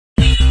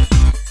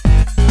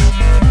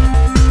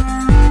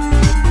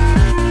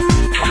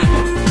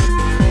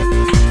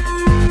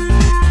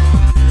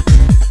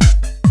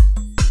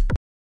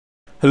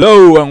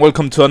Hello and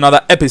welcome to another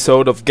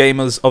episode of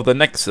Gamers of the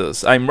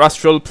Nexus. I'm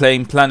Rastral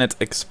playing Planet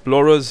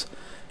Explorers,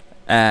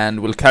 and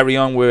we'll carry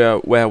on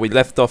where we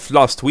left off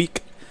last week.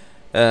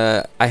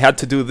 I had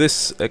to do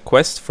this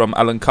quest from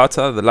Alan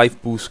Carter, the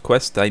Life Boost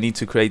quest. I need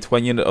to create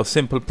 1 unit of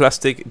simple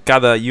plastic,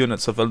 gather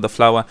units of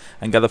elderflower,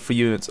 and gather 3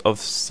 units of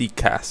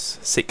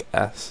cycas.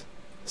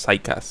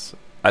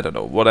 I don't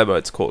know, whatever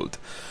it's called.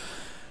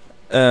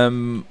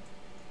 I'll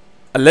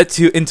let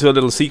you into a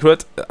little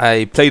secret.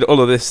 I played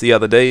all of this the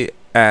other day,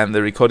 and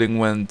the recording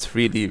went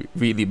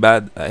really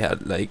bad. I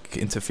had like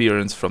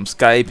interference from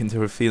Skype,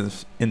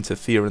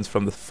 interference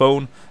from the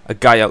phone. A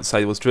guy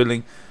outside was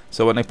drilling,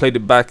 so when I played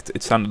it back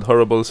it sounded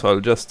horrible, so I'll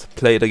just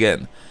play it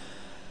again.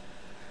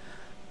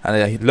 And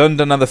I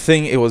learned another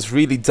thing: it was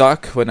really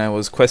dark when I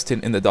was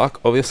questing in the dark,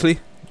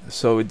 obviously,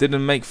 so it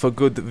didn't make for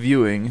good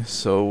viewing.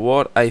 So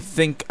what I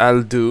think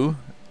I'll do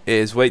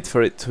is wait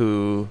for it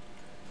to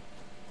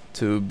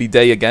be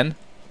day again.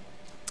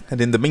 And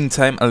in the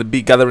meantime, I'll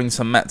be gathering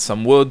some mats,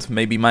 some wood,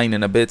 maybe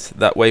mining a bit.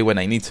 That way, when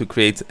I need to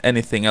create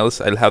anything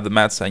else, I'll have the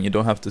mats and you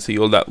don't have to see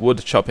all that wood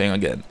chopping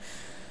again.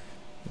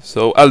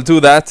 So I'll do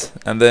that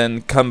and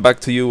then come back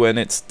to you when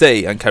it's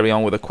day and carry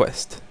on with the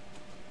quest.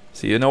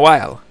 See you in a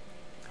while,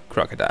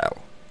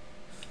 crocodile.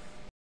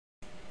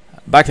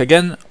 Back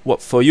again.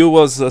 What for you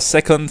was a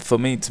second, for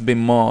me to be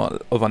more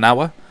of an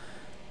hour.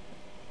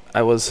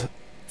 I was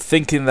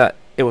thinking that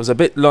it was a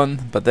bit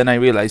long, but then I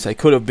realized I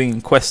could have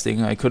been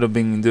questing, I could have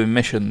been doing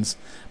missions,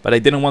 but I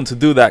didn't want to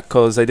do that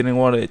because I didn't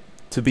want it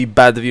to be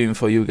bad viewing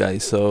for you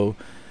guys. So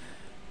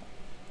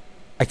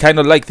I kind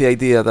of like the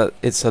idea that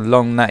it's a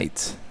long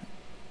night,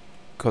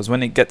 because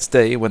when it gets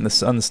day, when the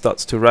sun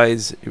starts to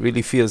rise, it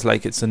really feels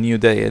like it's a new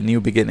day, a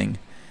new beginning.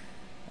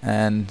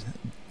 And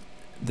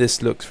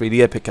this looks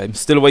really epic. I'm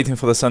still waiting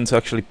for the sun to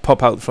actually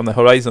pop out from the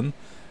horizon,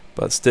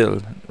 but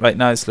still, right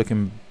now it's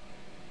looking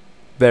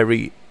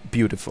very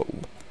beautiful.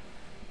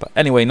 But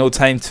anyway, no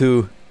time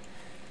to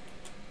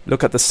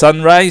look at the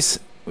sunrise.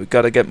 We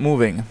gotta get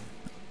moving.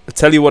 I'll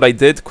tell you what I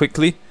did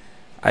quickly.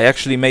 I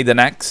actually made an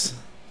axe,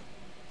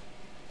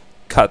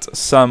 cut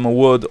some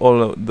wood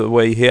all the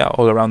way here,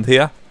 all around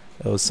here.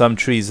 There was some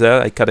trees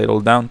there, I cut it all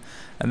down.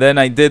 And then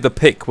I did a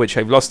pick, which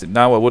I've lost it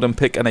now, a wooden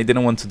pick, and I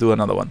didn't want to do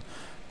another one.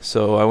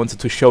 So I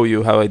wanted to show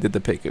you how I did the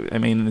pick. I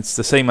mean, it's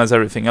the same as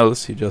everything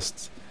else. You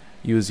just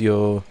use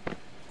your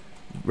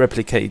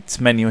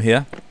replicate menu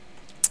here.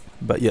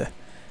 But yeah.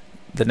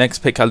 The next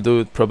pick I'll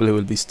do probably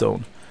will be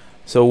stone.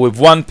 So with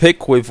one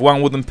pick, with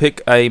one wooden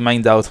pick, I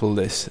mined out all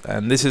this.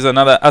 And this is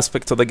another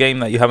aspect of the game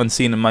that you haven't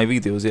seen in my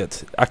videos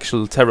yet.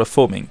 Actual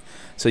terraforming.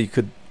 So you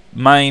could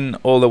mine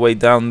all the way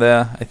down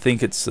there. I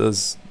think it's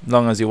as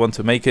long as you want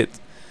to make it.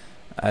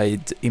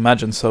 I'd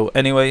imagine so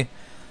anyway.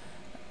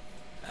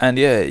 And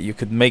yeah, you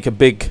could make a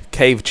big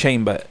cave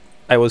chamber.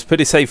 I was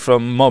pretty safe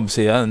from mobs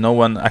here. No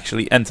one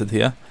actually entered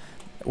here.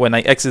 When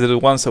I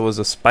exited once, there was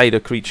a spider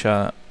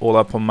creature all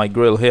up on my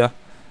grill here.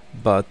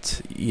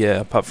 But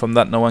yeah, apart from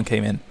that, no one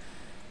came in.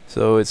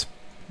 So it's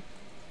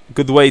a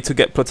good way to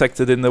get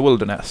protected in the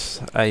wilderness,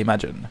 I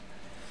imagine.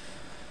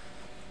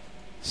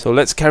 So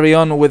let's carry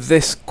on with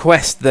this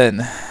quest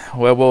then.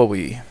 Where were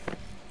we?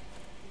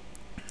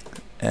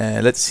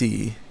 Let's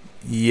see.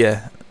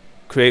 Yeah,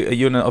 create a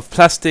unit of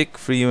plastic,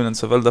 3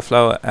 units of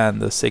elderflower,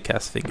 and the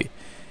cycas thingy.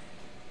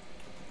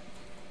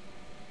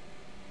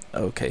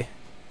 Okay.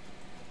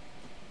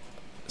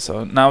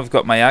 So now I've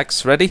got my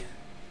axe ready.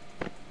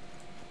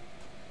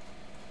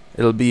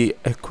 It'll be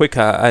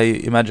quicker, I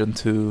imagine,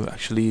 to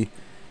actually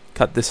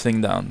cut this thing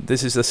down.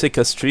 This is a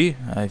cycas tree,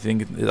 I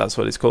think that's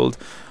what it's called.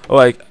 Oh,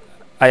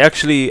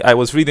 I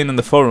was reading in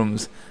the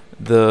forums,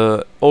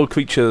 all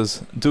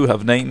creatures do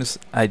have names.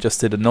 I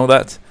just didn't know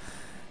that.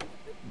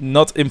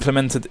 Not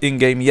implemented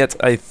in-game yet,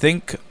 I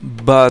think,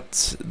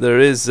 but there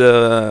is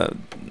a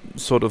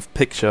sort of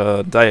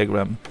picture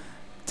diagram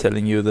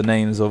telling you the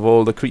names of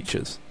all the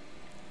creatures.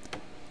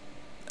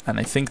 And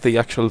I think the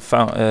actual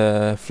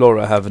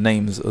flora have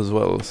names as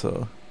well,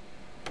 so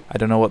I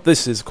don't know what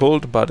this is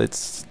called, but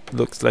it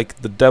looks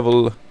like the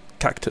devil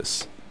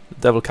cactus.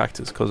 The devil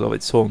cactus because of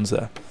its horns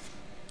there.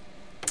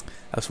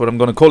 That's what I'm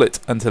going to call it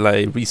until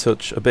I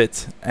research a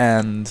bit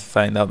and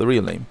find out the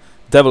real name.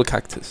 Devil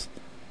cactus.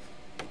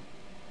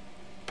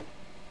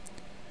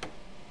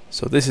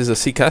 So this is a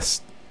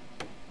cycas.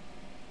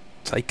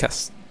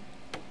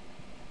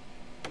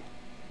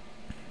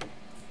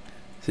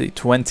 See,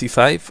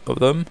 25 of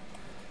them.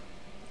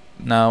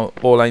 Now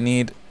all I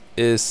need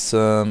is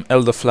some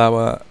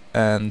elderflower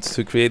and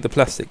to create the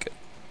plastic.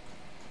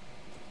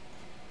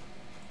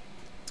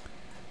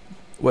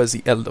 Where's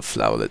the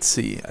elderflower? Let's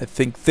see. I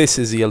think this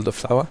is the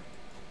elderflower.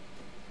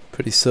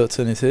 Pretty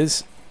certain it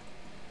is.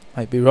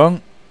 Might be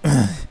wrong.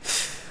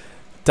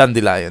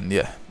 Dandelion,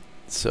 yeah.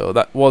 So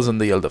that wasn't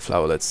the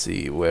elderflower. Let's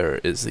see. Where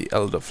is the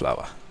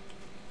elderflower?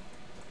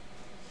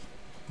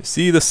 You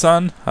see the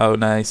sun? How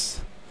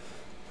nice.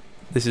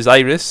 This is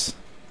iris.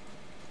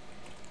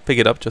 Pick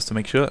it up just to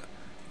make sure.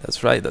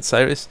 That's right, that's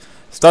iris.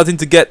 Starting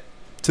to get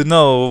to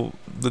know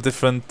the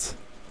different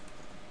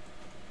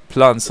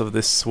plants of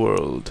this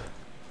world.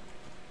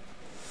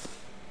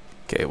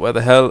 Okay, where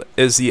the hell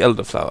is the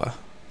elderflower?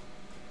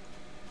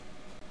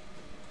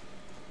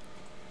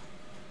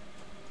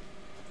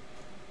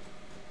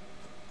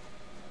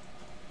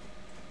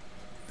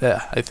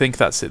 There, I think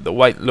that's it. The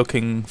white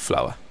looking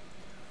flower.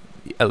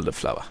 The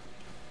elderflower.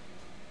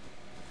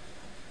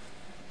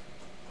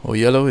 Or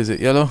yellow, is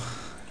it yellow?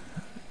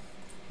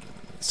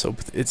 So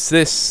it's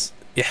this,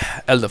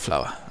 yeah,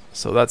 elderflower.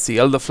 So that's the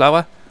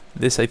elderflower.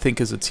 This I think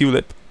is a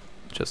tulip.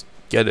 Just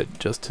get it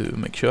just to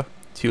make sure.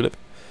 Tulip.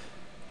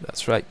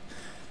 That's right.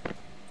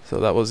 So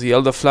that was the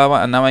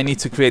elderflower, and now I need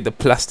to create the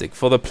plastic.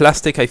 For the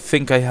plastic, I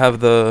think I have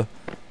the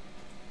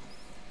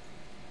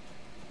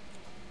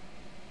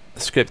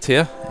script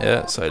here.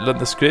 Yeah, so I learned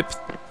the script,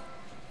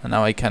 and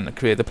now I can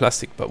create the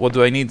plastic. But what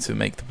do I need to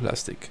make the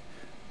plastic?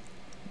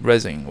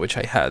 Resin, which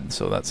I had,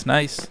 so that's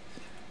nice.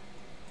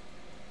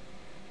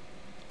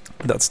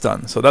 That's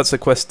done. So that's the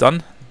quest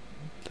done.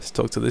 Let's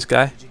talk to this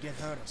guy. Did you get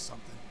hurt or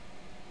something?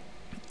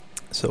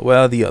 So where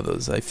are the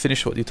others? I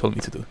finished what you told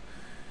me to do.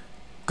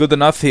 Good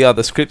enough, here are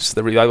the scripts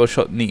the revival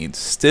shot needs.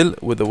 Still,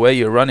 with the way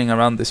you're running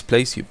around this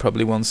place, you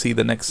probably won't see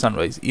the next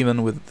sunrise,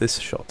 even with this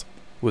shot.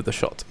 With the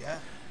shot. Yeah.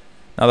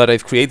 Now that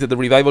I've created the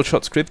revival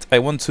shot script, I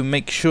want to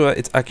make sure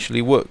it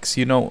actually works.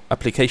 You know,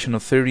 application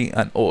of theory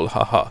and all,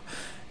 haha.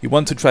 You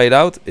want to try it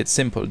out? It's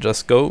simple.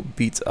 Just go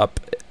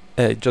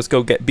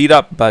get beat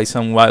up by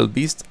some wild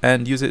beast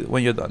and use it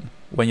when you're done.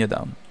 When you're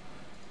down.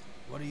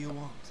 What do you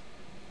want?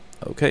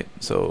 Okay,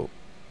 so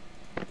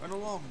Run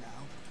along now.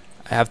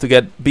 I have to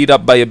get beat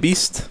up by a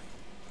beast,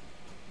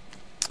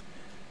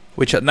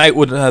 which at night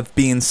would have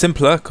been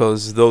simpler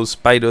because those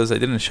spiders I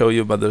didn't show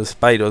you, but there's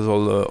spiders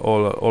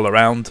all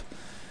around,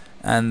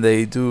 and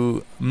they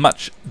do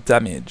much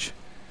damage.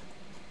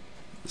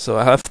 So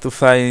I have to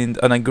find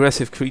an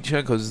aggressive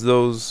creature because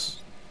those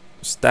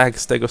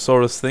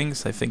stegosaurus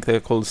things, I think they're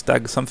called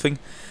stag something.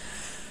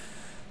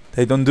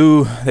 They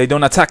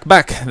don't attack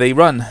back. They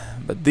run,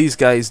 but these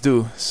guys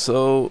do.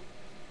 So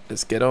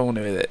let's get on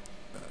with it.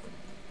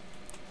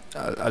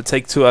 I'll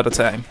take two at a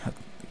time.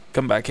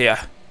 Come back here.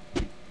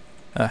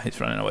 He's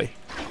running away.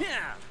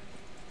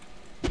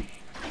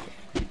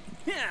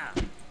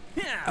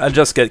 I'll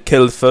just get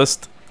killed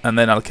first, and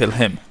then I'll kill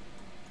him.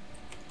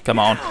 Come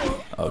on.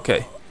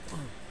 Okay.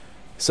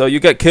 So you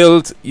get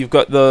killed, you've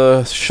got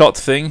the shot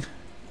thing,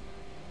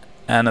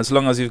 and as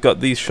long as you've got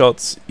these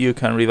shots, you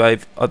can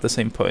revive at the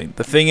same point.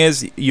 The thing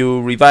is,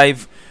 you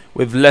revive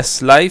with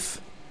less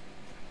life,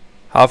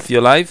 half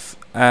your life,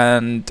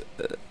 and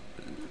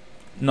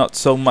not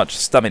so much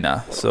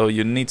stamina. So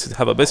you need to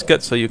have a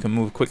biscuit so you can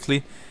move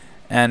quickly,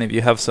 and if you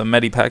have some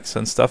medipacks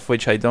and stuff,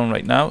 which I don't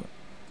right now,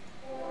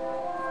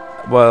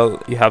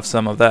 well, you have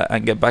some of that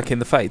and get back in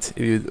the fight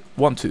if you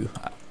want to.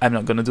 I'm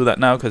not going to do that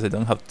now because I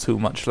don't have too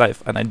much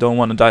life and I don't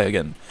want to die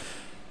again.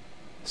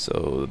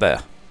 So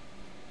there.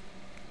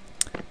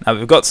 Now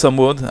we've got some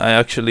wood.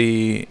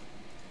 These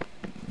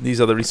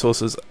are the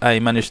resources I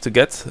managed to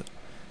get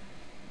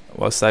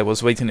whilst I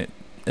was waiting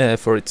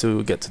for it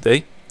to get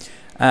today.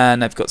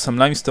 And I've got some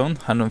limestone,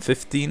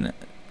 115,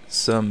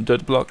 some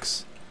dirt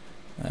blocks,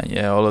 and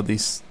yeah, all of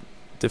these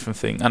different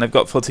things. And I've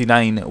got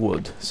 49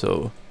 wood,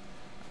 so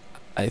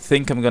I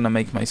think I'm going to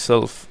make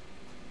myself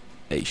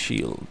a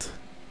shield.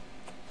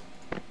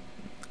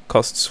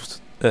 Costs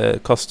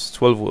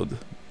 12 wood.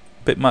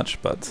 Bit much,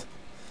 but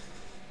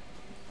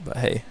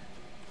hey,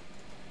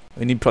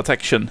 we need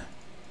protection.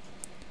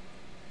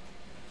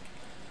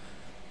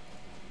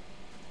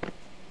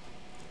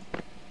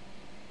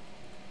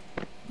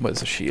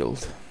 Where's the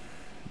shield?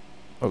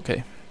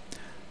 Okay.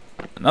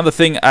 Another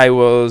thing, I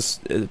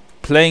was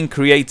playing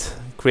create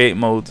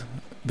mode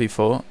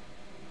before,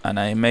 and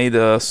I made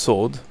a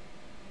sword.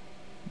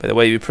 By the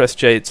way, you press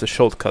J, it's a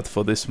shortcut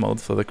for this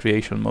mode, for the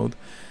creation mode.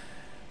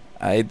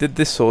 I did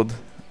this sword.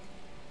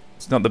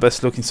 It's not the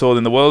best looking sword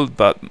in the world,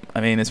 but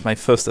I mean, it's my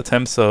first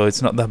attempt, so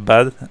it's not that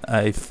bad,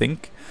 I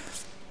think.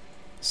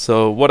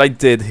 So what I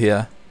did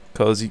here,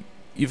 because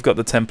you've got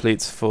the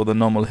templates for the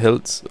normal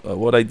hilts,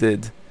 what I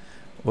did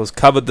was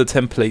covered the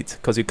template,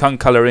 because you can't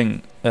color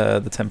in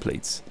the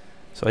templates.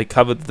 So I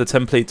covered the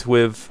template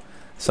with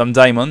some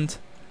diamond,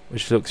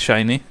 which looks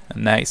shiny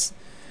and nice,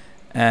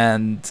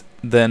 and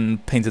then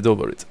painted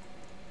over it.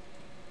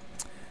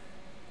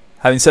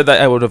 Having said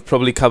that, I would have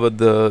probably covered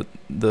the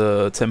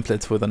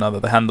template with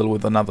the handle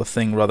with another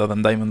thing rather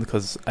than diamond,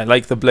 because I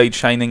like the blade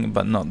shining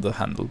but not the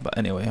handle. But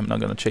anyway, I'm not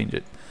going to change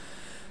it.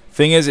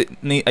 Thing is,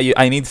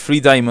 I need 3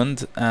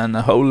 diamond and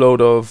a whole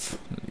load of,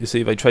 you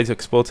see, if I try to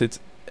export it,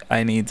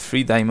 I need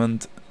 3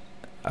 diamond,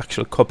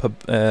 actual copper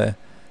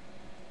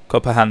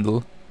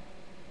handle,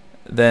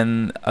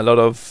 then a lot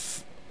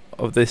of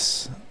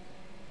this,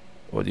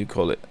 what do you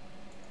call it?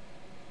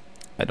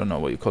 I don't know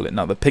what you call it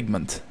now, the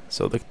pigment.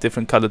 So the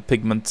different colored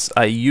pigments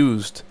I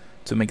used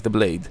to make the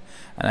blade,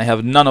 and I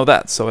have none of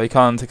that, so I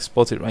can't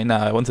export it right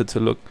now. I wanted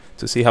to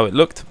see how it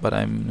looked, but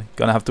I'm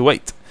gonna have to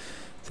wait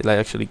till I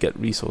actually get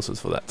resources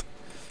for that.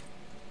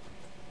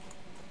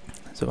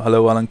 So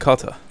hello, Alan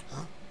Carter.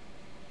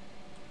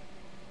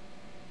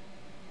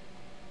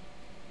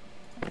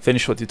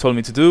 Finish what you told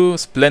me to do.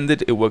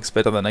 Splendid. It works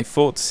better than I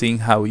thought. Seeing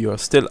how you are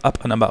still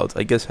up and about.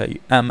 I guess I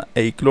am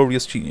a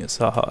glorious genius.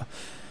 Haha.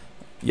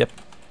 Yep.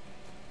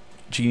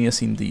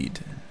 Genius indeed.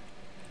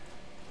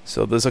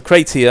 So there's a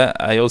crate here.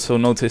 I also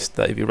noticed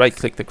that if you right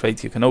click the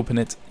crate you can open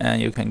it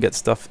and you can get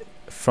stuff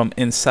from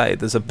inside.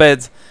 There's a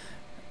bed.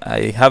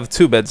 I have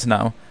 2 beds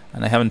now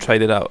and I haven't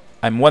tried it out.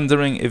 I'm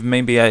wondering if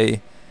maybe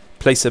I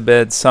place a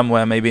bed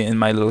somewhere, maybe in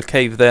my little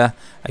cave there.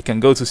 I can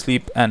go to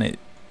sleep and it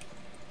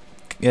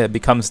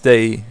becomes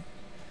day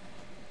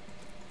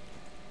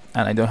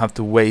and I don't have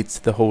to wait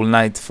the whole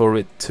night for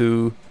it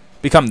to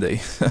become day.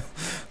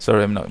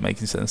 Sorry, I'm not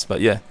making sense,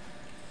 but yeah.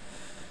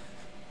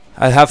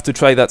 I'll have to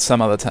try that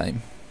some other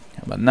time.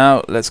 But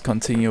now let's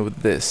continue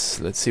with this.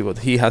 Let's see what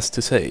he has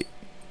to say.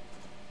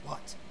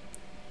 What?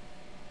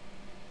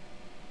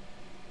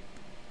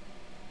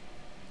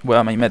 Where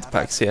are my med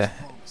packs? Yeah,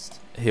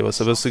 he was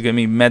supposed to give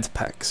me med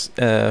packs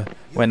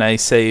when I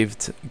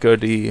saved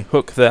Gertie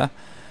Hook there,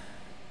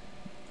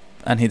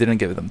 and he didn't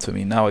give them to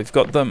me. Now I've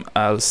got them.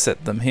 I'll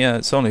set them here.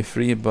 It's only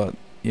 3, but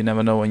you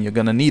never know when you're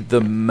gonna need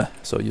them,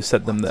 so you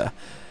set them there.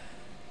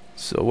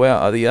 So where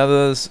are the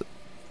others?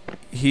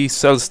 He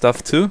sells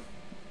stuff too,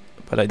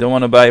 but I don't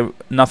want to buy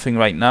nothing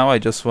right now. I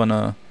just want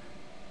to,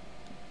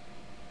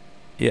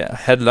 yeah,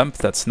 headlamp.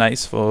 That's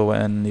nice for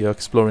when you're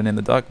exploring in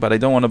the dark, but I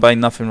don't want to buy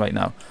nothing right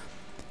now.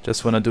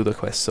 Just want to do the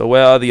quest. So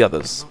where are the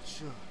others? I'm not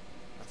sure.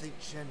 I think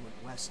Shen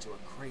went west to a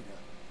crater,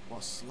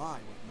 while Sly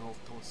went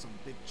north towards some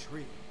big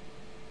tree.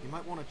 You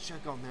might want to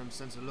check on them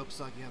since it looks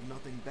like you have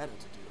nothing better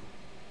to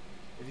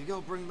do. If you go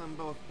bring them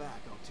both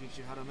back, I'll teach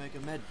you how to make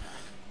a med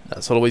pack.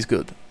 That's always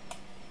good.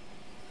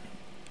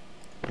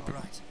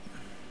 Alright.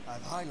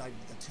 I've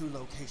highlighted the 2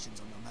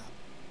 locations on your map.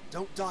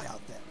 Don't die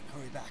out there and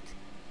hurry back.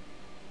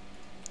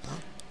 Huh?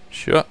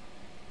 Sure.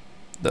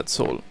 That's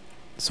all.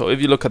 So if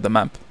you look at the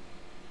map,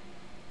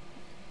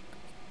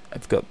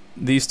 I've got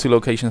these 2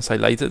 locations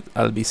highlighted.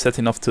 I'll be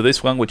setting off to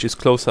this one, which is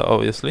closer,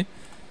 obviously.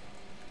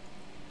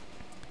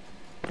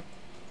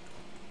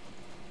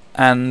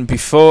 And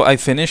before I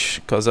finish,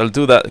 because I'll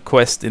do that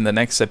quest in the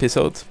next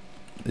episode,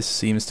 this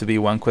seems to be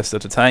 1 quest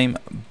at a time,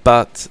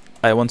 but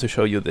I want to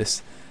show you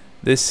this.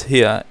 This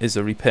here is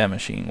a repair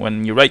machine.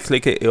 When you right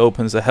click it, it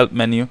opens a help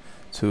menu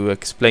to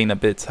explain a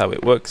bit how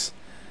it works,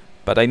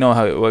 but I know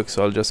how it works,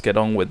 so I'll just get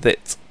on with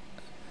it.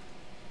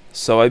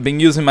 So I've been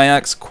using my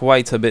axe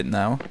quite a bit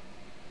now.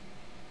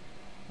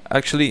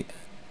 Actually,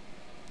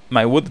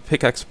 my wood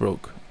pickaxe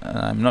broke, and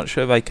I'm not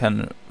sure if I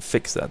can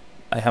fix that.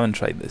 I haven't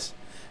tried this.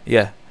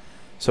 Yeah,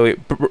 so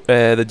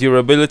the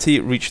durability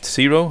reached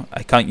 0.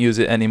 I can't use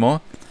it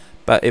anymore,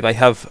 but if I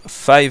have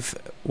 5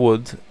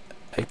 wood,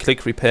 I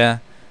click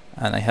repair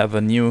and I have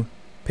a new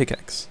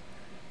pickaxe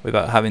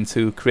without having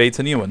to create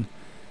a new one.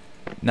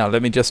 Now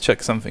let me just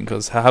check something,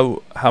 because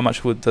how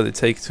much wood does it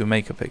take to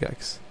make a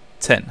pickaxe?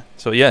 10.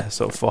 So yeah,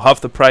 so for half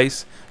the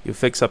price you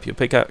fix up your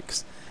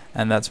pickaxe,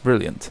 and that's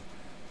brilliant.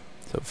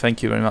 So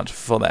thank you very much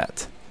for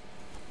that.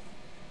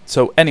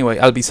 So anyway,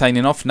 I'll be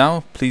signing off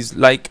now. Please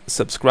like,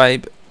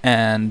 subscribe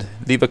and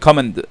leave a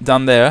comment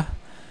down there.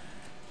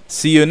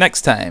 See you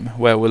next time,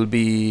 where we'll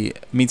be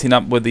meeting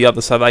up with the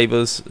other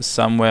survivors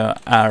somewhere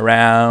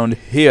around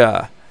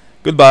here.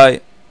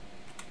 Goodbye.